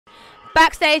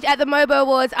Backstage at the MOBO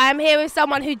Awards, I'm here with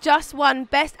someone who just won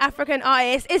Best African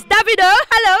Artist. It's Davido.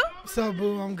 Hello. What's up,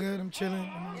 boo? I'm good. I'm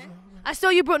chilling. I saw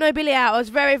you brought Nobili out. I was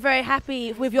very, very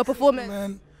happy with your performance.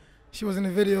 Man, she was in the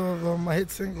video of my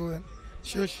hit single, and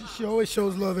she always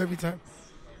shows love every time.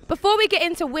 Before we get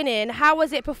into winning, how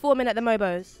was it performing at the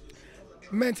MOBOs?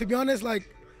 Man, to be honest,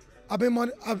 like I've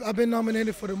been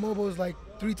nominated for the MOBOs like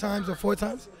 3 times or 4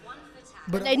 times,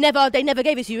 but They never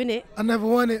gave it to you, innit? I never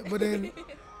won it. But then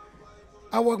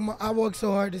I worked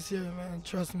so hard this year, man.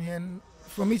 Trust me. And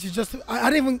for me to just, I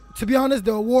didn't even, to be honest,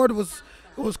 the award was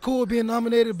cool being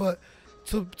nominated, but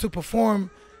to perform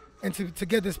and to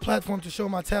get this platform to show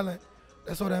my talent,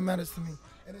 that's all that matters to me.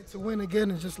 And then to win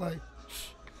again is just like.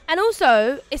 And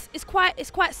also, it's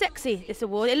quite sexy, this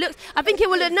award. It looks, I think it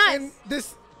will look nice. And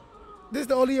this is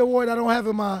the only award I don't have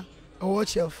in my award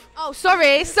shelf. Oh,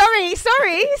 sorry.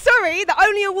 The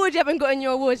only award you haven't got in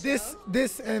your awards.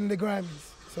 This and the Grammys.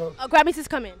 So. Grammys is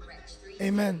coming.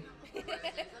 Amen.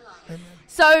 Amen.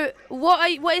 So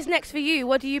what is next for you?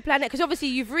 What do you plan next? Because obviously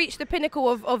you've reached the pinnacle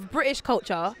of British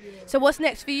culture. Yeah. So what's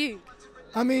next for you?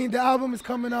 I mean, the album is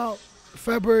coming out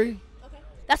February. Okay.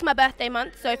 That's my birthday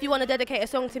month. So if you want to dedicate a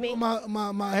song to me.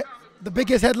 The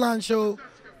biggest headline show,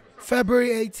 February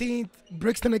 18th,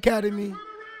 Brixton Academy.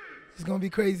 It's going to be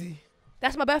crazy.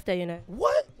 That's my birthday, you know.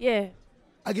 What? Yeah.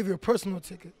 I give you a personal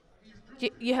ticket.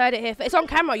 You heard it here. It's on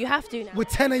camera. You have to now. With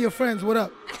 10 of your friends. What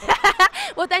up?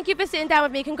 Well, thank you for sitting down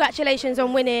with me. Congratulations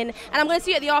on winning. And I'm going to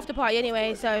see you at the after party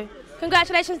anyway. So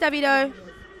congratulations, Davido.